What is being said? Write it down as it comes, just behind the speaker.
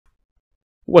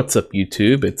What's up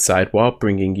YouTube, it's Sidewalk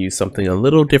bringing you something a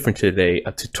little different today,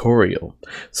 a tutorial.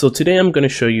 So today I'm going to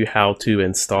show you how to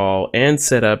install and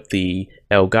set up the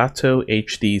Elgato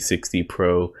HD60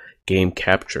 Pro game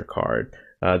capture card.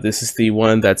 This is the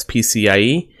one that's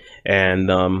PCIe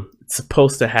and it's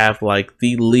supposed to have like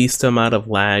the least amount of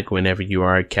lag whenever you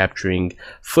are capturing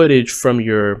footage from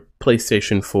your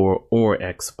PlayStation 4 or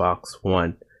Xbox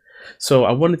One. So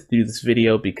I wanted to do this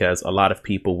video because a lot of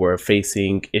people were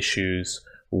facing issues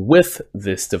with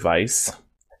this device,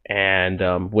 and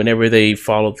whenever they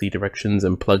followed the directions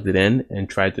and plugged it in and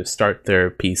tried to start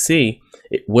their PC,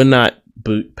 it would not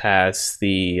boot past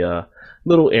the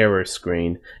little error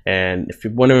screen. And if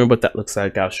you're wondering what that looks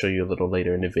like, I'll show you a little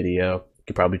later in the video. You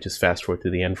can probably just fast forward to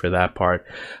the end for that part,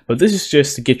 but this is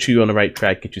just to get you on the right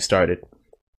track, get you started.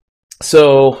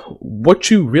 So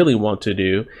what you really want to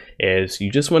do is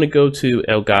you just want to go to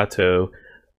Elgato,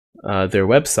 their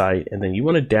website, and then you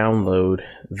want to download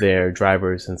their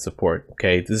drivers and support.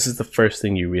 Okay, this is the first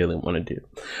thing you really want to do.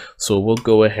 So we'll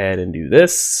go ahead and do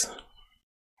this.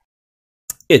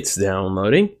 It's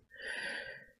downloading,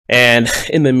 and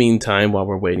in the meantime, while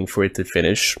we're waiting for it to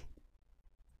finish,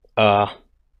 I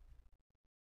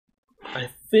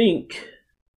think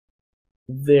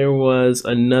there was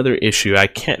another issue. I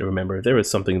can't remember. There was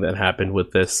something that happened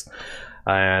with this,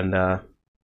 and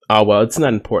oh well, it's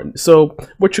not important. So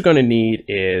what you're going to need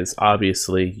is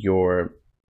obviously your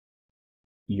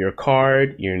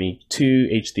card. You need two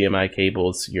HDMI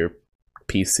cables, your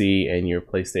PC and your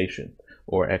PlayStation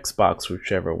or Xbox,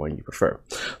 whichever one you prefer.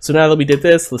 So now that we did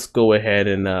this, let's go ahead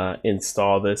and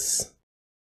install this.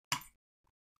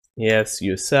 Yes,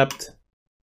 you accept.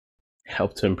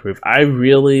 Help to improve. I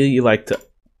really like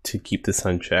to keep this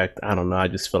unchecked. I don't know, I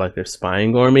just feel like they're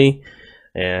spying on me,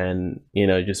 and you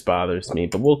know, it just bothers me.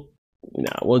 But we'll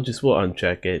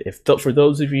uncheck it. If for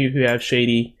those of you who have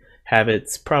shady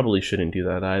habits, probably shouldn't do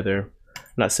that either. I'm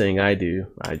not saying I do,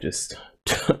 I just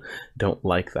don't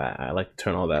like that. I like to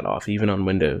turn all that off, even on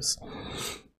Windows.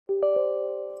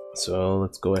 So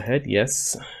let's go ahead.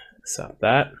 Yes, accept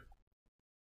that.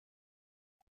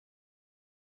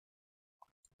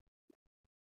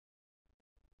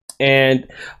 And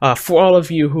for all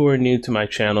of you who are new to my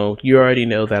channel, you already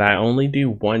know that I only do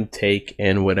one take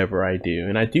in whatever I do.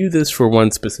 And I do this for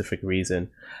one specific reason.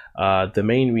 The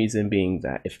main reason being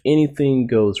that if anything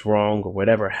goes wrong or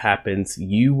whatever happens,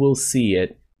 you will see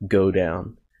it go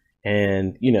down.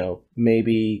 And, you know,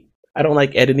 maybe I don't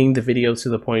like editing the videos to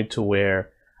the point to where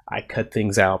I cut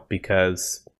things out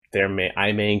because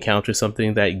I may encounter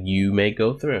something that you may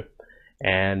go through.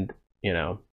 And, you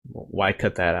know, why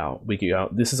cut that out?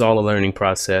 This is all a learning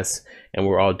process, and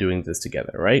we're all doing this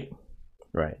together, right?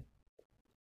 Right.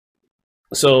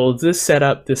 So this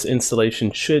setup, this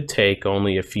installation should take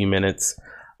only a few minutes.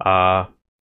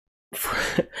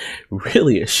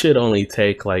 Really, it should only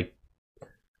take like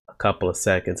a couple of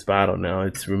seconds, but I don't know.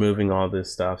 It's removing all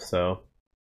this stuff, so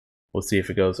we'll see if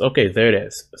it goes. Okay, there it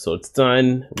is. So it's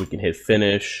done. We can hit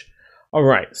finish. All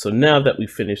right, so now that we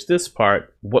finished this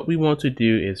part, what we want to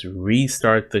do is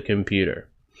restart the computer,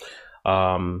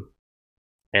 and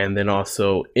then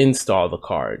also install the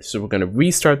card. So we're going to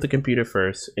restart the computer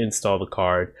first, install the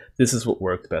card. This is what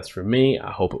worked best for me.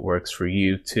 I hope it works for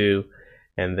you too.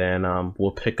 And then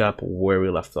we'll pick up where we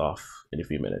left off in a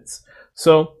few minutes.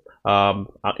 So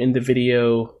I'll end the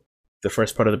video, the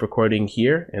first part of the recording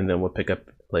here, and then we'll pick up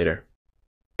later.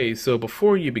 Okay, so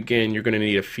before you begin, you're going to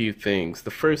need a few things.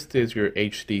 The first is your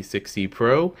HD60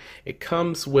 Pro. It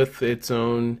comes with its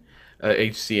own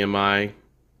HDMI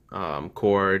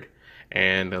cord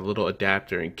and a little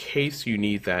adapter in case you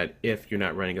need that if you're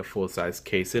not running a full-size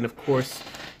case. And of course,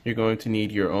 you're going to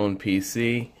need your own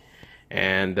PC.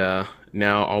 And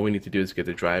now all we need to do is get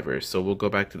the drivers. So we'll go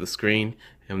back to the screen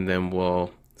and then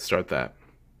we'll start that.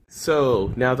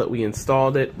 So now that we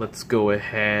installed it, let's go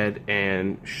ahead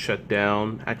and shut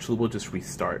down. Actually, we'll just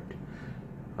restart.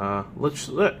 We'll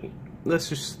shut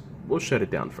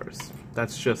it down first.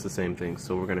 That's just the same thing.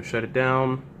 So we're gonna shut it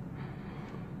down,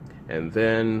 and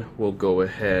then we'll go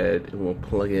ahead and we'll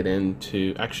plug it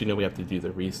into. Actually, no, we have to do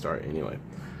the restart anyway.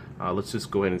 Let's just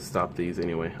go ahead and stop these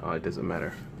anyway. It doesn't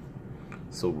matter.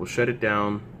 So we'll shut it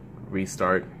down,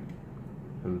 restart,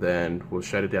 and then we'll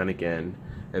shut it down again,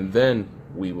 and then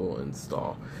we will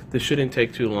install. This shouldn't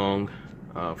take too long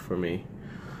for me,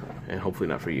 and hopefully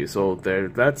not for you. So there,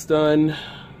 that's done.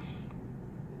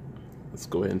 Let's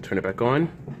go ahead and turn it back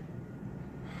on.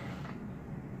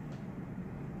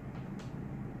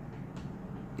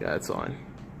 Yeah, it's on.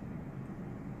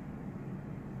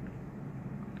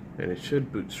 And it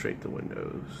should boot straight to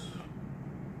Windows.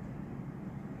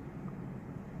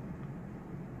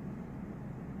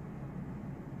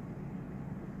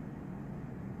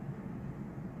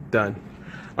 Done.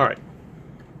 All right.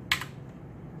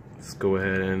 Let's go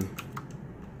ahead and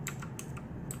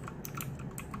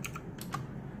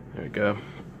there we go.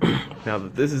 Now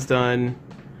that this is done,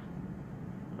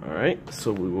 all right,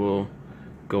 so we will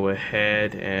go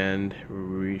ahead and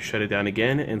shut it down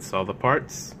again, install the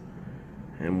parts,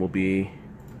 and we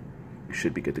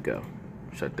should be good to go.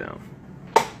 Shut down.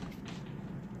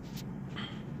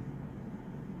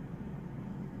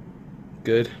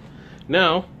 Good.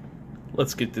 Now,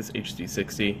 let's get this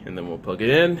HD60 and then we'll plug it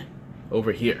in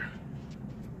over here.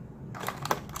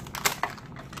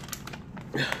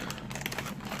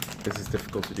 This is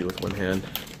difficult to do with one hand.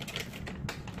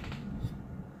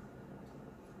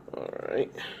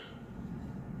 Alright.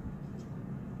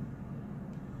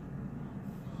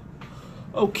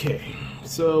 Okay,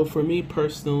 so for me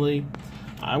personally,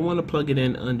 I want to plug it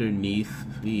in underneath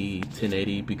the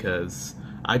 1080 because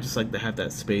I just like to have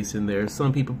that space in there.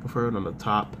 Some people prefer it on the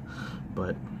top,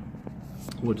 but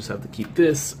we'll just have to keep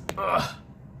this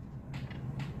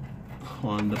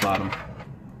on the bottom.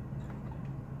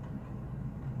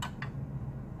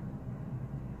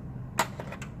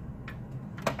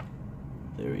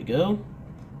 There we go.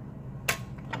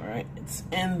 Alright, it's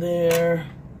in there.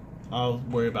 I'll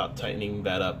worry about tightening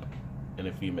that up in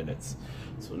a few minutes.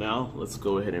 So now let's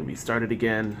go ahead and restart it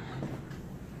again.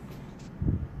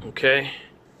 Okay,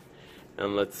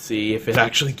 and let's see if it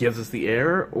actually gives us the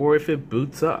error or if it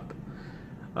boots up.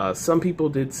 Some people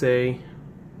did say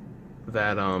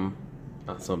that,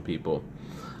 not some people,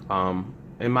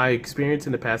 in my experience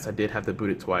in the past I did have to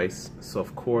boot it twice. So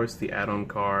of course the add-on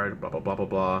card, blah blah blah blah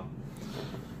blah.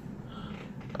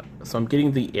 So I'm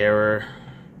getting the error.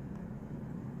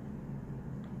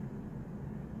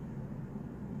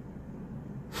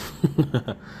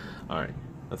 Alright,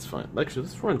 that's fine. Actually,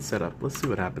 let's run setup. Let's see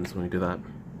what happens when we do that.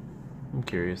 I'm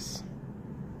curious.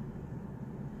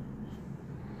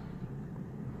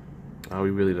 Oh,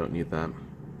 we really don't need that.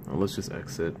 Oh, let's just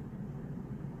exit.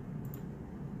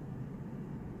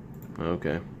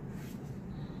 Okay.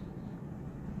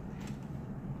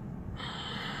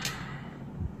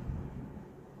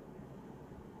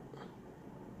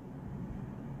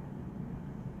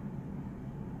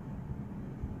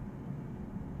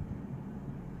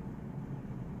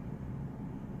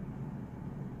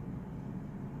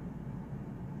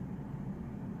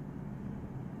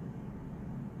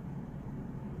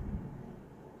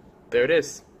 There it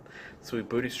is. So we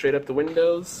booted straight up the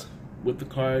Windows with the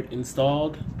card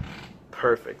installed.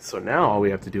 Perfect. So now all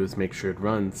we have to do is make sure it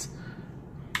runs.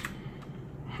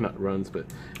 Not runs, but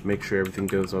make sure everything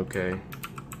goes okay.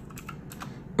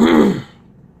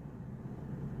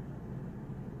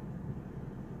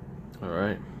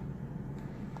 Alright.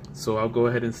 So I'll go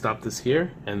ahead and stop this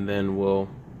here, and then we'll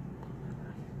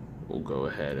go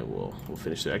ahead and we'll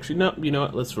finish it. Actually, no, you know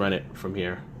what? Let's run it from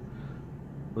here.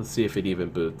 Let's see if it even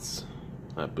boots.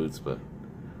 Not boots, but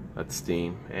that's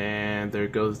Steam. And there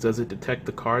it goes. Does it detect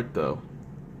the card though?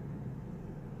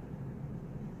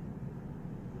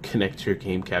 Connect your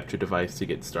game capture device to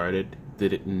get started.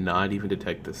 Did it not even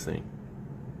detect this thing?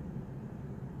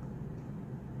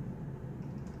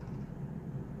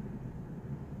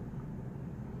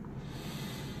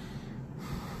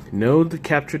 No, the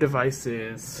capture device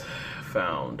is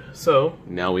found. So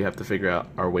now we have to figure out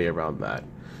our way around that.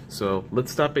 So let's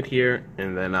stop it here,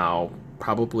 and then I'll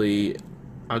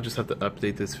just have to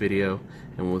update this video,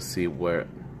 and we'll see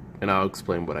and I'll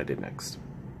explain what I did next.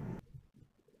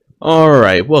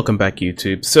 Alright, welcome back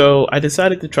YouTube. So I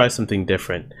decided to try something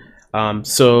different.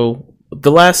 So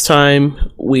the last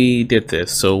time we did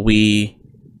this, so we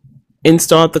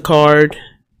installed the card,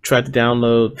 tried to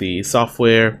download the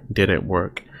software, didn't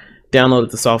work.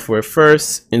 Downloaded the software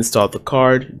first, installed the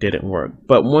card, didn't work.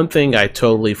 But one thing I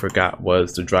totally forgot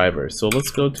was the driver. So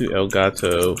let's go to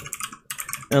Elgato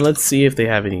and let's see if they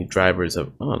have any drivers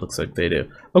of, oh, it looks like they do.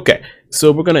 Okay,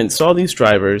 so we're gonna install these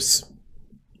drivers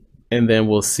and then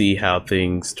we'll see how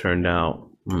things turned out.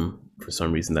 For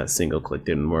some reason that single click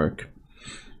didn't work.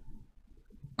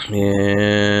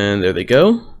 And there they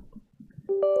go.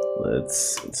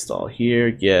 Let's install here.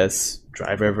 Yes,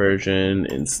 driver version,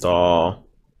 install.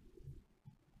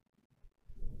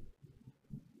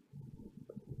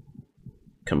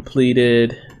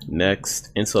 Completed.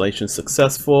 Next, installation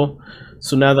successful.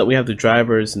 So now that we have the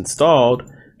drivers installed,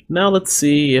 now let's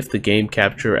see if the game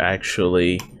capture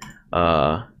actually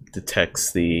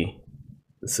detects the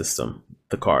system,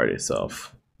 the card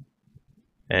itself.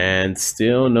 And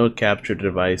still no capture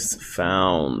device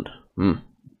found.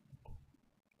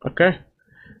 Okay,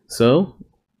 so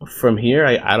from here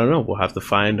I don't know, we'll have to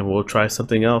find, and we'll try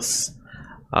something else.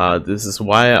 This is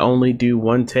why I only do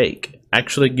one take.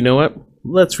 Actually, you know what?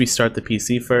 let's restart the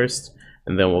PC first,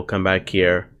 and then we'll come back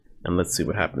here and let's see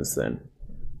what happens then.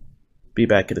 Be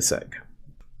back in a sec.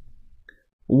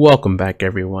 Welcome back,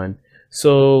 everyone.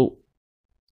 So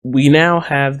we now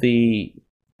have the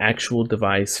actual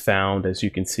device found, as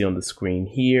you can see on the screen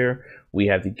here. We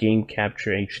have the Game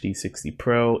Capture HD60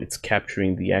 Pro. It's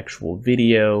capturing the actual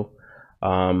video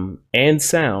and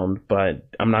sound, but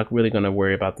I'm not really going to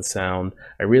worry about the sound.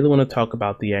 I really want to talk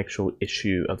about the actual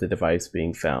issue of the device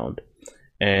being found.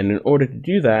 And in order to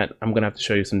do that, I'm going to have to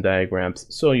show you some diagrams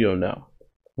so you'll know.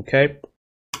 Okay,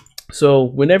 so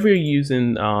whenever you're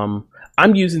using,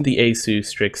 I'm using the ASUS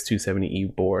Strix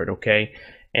 270E board, okay?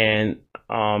 And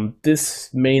this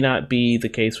may not be the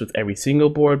case with every single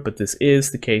board, but this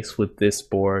is the case with this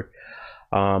board.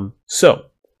 So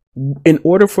in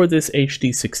order for this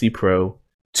HD60 Pro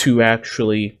to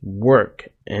actually work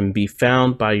and be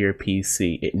found by your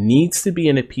PC, it needs to be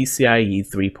in a PCIe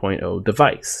 3.0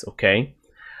 device, okay?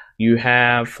 You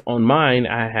have, on mine,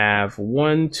 I have 4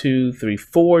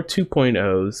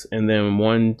 2.0s, and then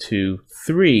 1, 2,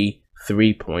 3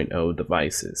 3.0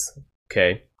 devices,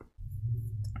 okay?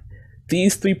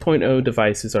 These 3.0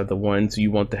 devices are the ones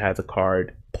you want to have the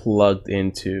card plugged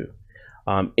into.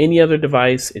 Any other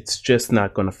device, it's just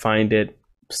not going to find it.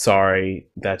 Sorry,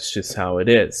 that's just how it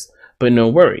is. But no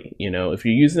worry, you know, if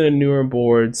you're using the newer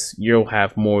boards, you'll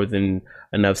have more than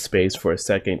enough space for a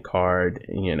second card,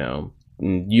 you know.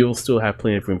 You'll still have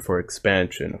plenty of room for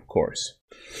expansion, of course.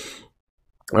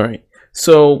 All right,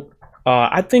 so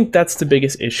I think that's the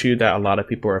biggest issue that a lot of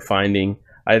people are finding.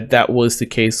 That was the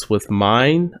case with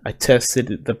mine. I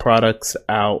tested the products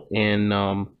out in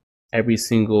every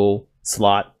single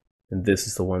slot, and this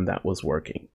is the one that was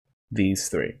working. These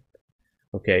three.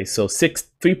 Okay, so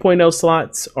 3.0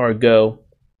 slots are a go,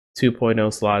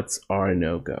 2.0 slots are a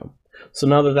no-go. So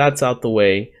now that that's out the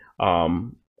way,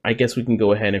 I guess we can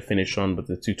go ahead and finish on with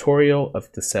the tutorial of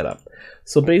the setup.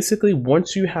 So basically,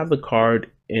 once you have the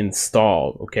card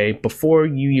installed, okay, before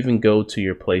you even go to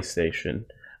your PlayStation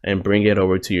and bring it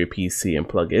over to your PC and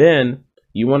plug it in,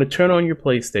 you want to turn on your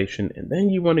PlayStation, and then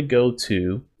you want to go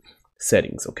to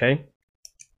settings, okay?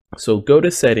 So go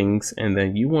to settings, and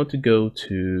then you want to go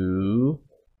to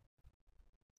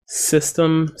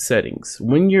system settings.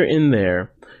 When you're in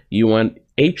there, you want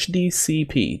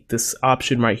HDCP, this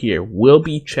option right here, will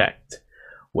be checked.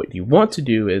 What you want to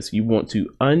do is you want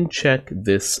to uncheck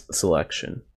this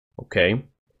selection, okay?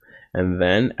 And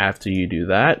then after you do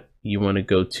that, you want to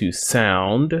go to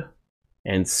sound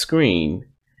and screen,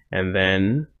 and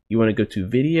then you want to go to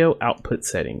video output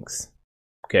settings,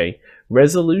 okay?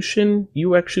 Resolution,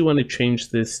 you actually want to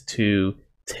change this to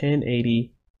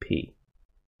 1080p,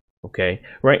 okay?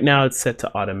 Right now it's set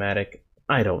to automatic.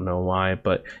 I don't know why,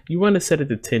 but you want to set it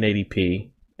to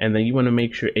 1080p, and then you want to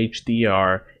make sure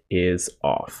HDR is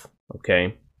off,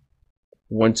 okay?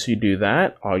 Once you do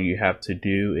that, all you have to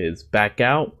do is back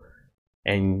out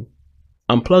and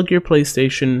unplug your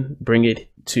PlayStation, bring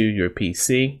it to your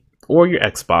PC or your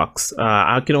Xbox.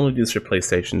 I can only do this for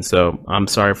PlayStation, so I'm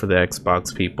sorry for the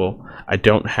Xbox people. I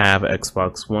don't have an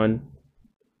Xbox One.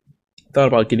 Thought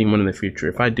about getting one in the future.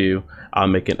 If I do, I'll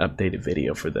make an updated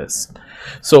video for this.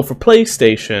 So for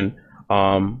PlayStation,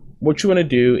 what you want to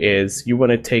do is you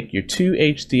want to take your two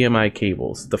HDMI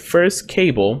cables. The first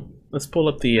cable, let's pull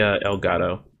up the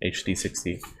Elgato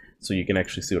HD60 so you can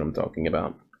actually see what I'm talking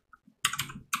about.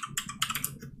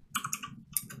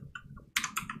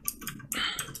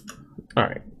 All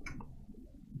right,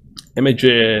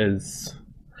 images.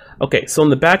 Okay, so on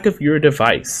the back of your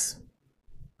device,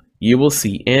 you will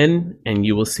see in and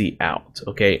you will see out,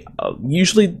 okay?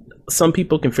 Usually some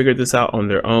people can figure this out on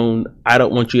their own. I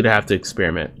don't want you to have to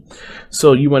experiment.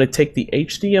 So you want to take the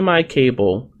HDMI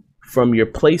cable from your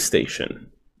PlayStation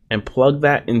and plug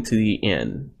that into the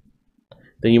in.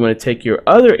 Then you want to take your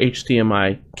other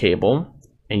HDMI cable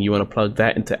and you want to plug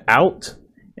that into out.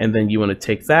 And then you want to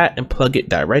take that and plug it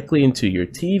directly into your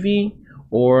TV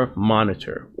or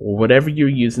monitor or whatever you're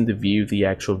using to view the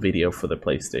actual video for the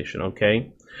PlayStation,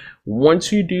 okay?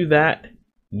 Once you do that,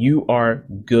 you are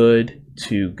good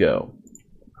to go.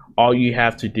 All you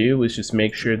have to do is just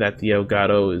make sure that the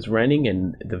Elgato is running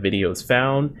and the video is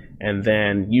found, and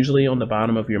then usually on the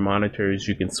bottom of your monitors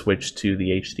you can switch to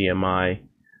the HDMI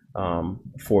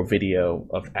for video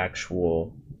of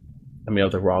actual,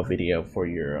 the raw video for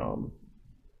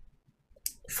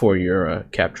your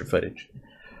capture footage.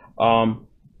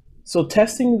 So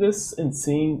testing this and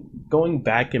seeing, going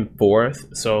back and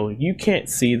forth, so you can't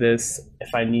see this.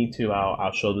 If I need to,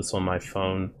 I'll show this on my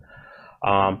phone.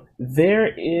 There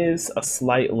is a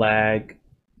slight lag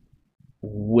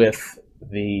with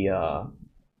the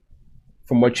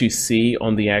from what you see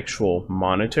on the actual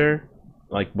monitor.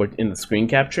 like what in the screen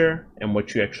capture and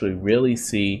what you actually really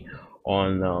see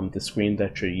on the screen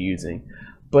that you're using.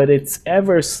 But it's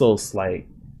ever so slight.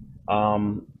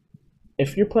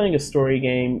 If you're playing a story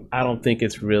game, I don't think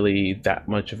it's really that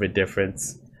much of a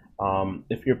difference.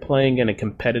 If you're playing in a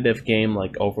competitive game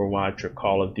like Overwatch or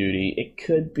Call of Duty, it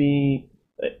could be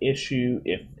an issue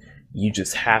if you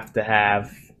just have to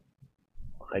have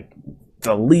like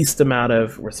the least amount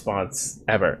of response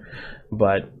ever.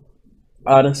 But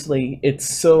honestly, it's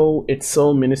so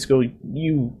minuscule,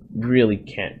 you really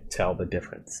can't tell the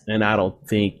difference, and I don't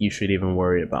think you should even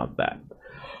worry about that.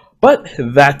 But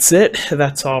that's it.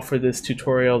 That's all for this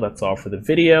tutorial. That's all for the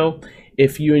video.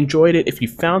 If you enjoyed it, if you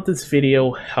found this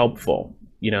video helpful,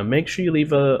 make sure you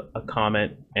leave a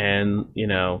comment and,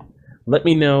 let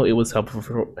me know it was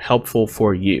helpful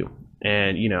for you.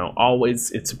 And,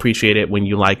 always it's appreciated when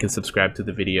you like and subscribe to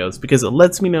the videos because it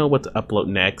lets me know what to upload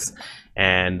next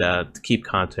and to keep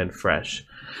content fresh.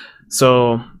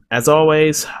 So, as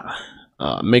always,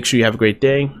 make sure you have a great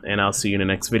day, and I'll see you in the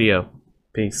next video.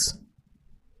 Peace.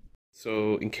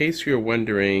 So in case you're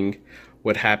wondering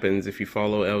what happens if you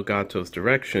follow Elgato's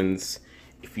directions,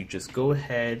 if you just go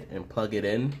ahead and plug it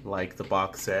in like the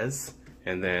box says,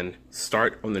 and then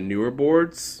start on the newer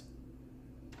boards,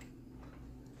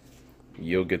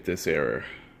 you'll get this error.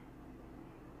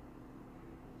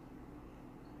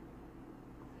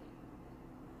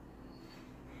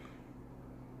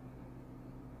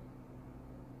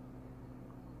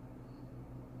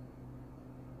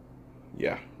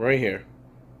 Yeah, right here.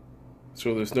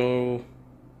 So there's no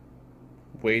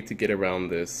way to get around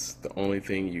this. The only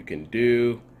thing you can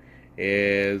do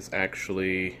is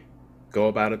actually go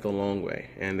about it the long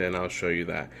way, and then I'll show you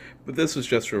that. But this was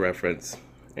just for reference,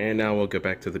 and now we'll get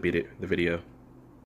back to the video.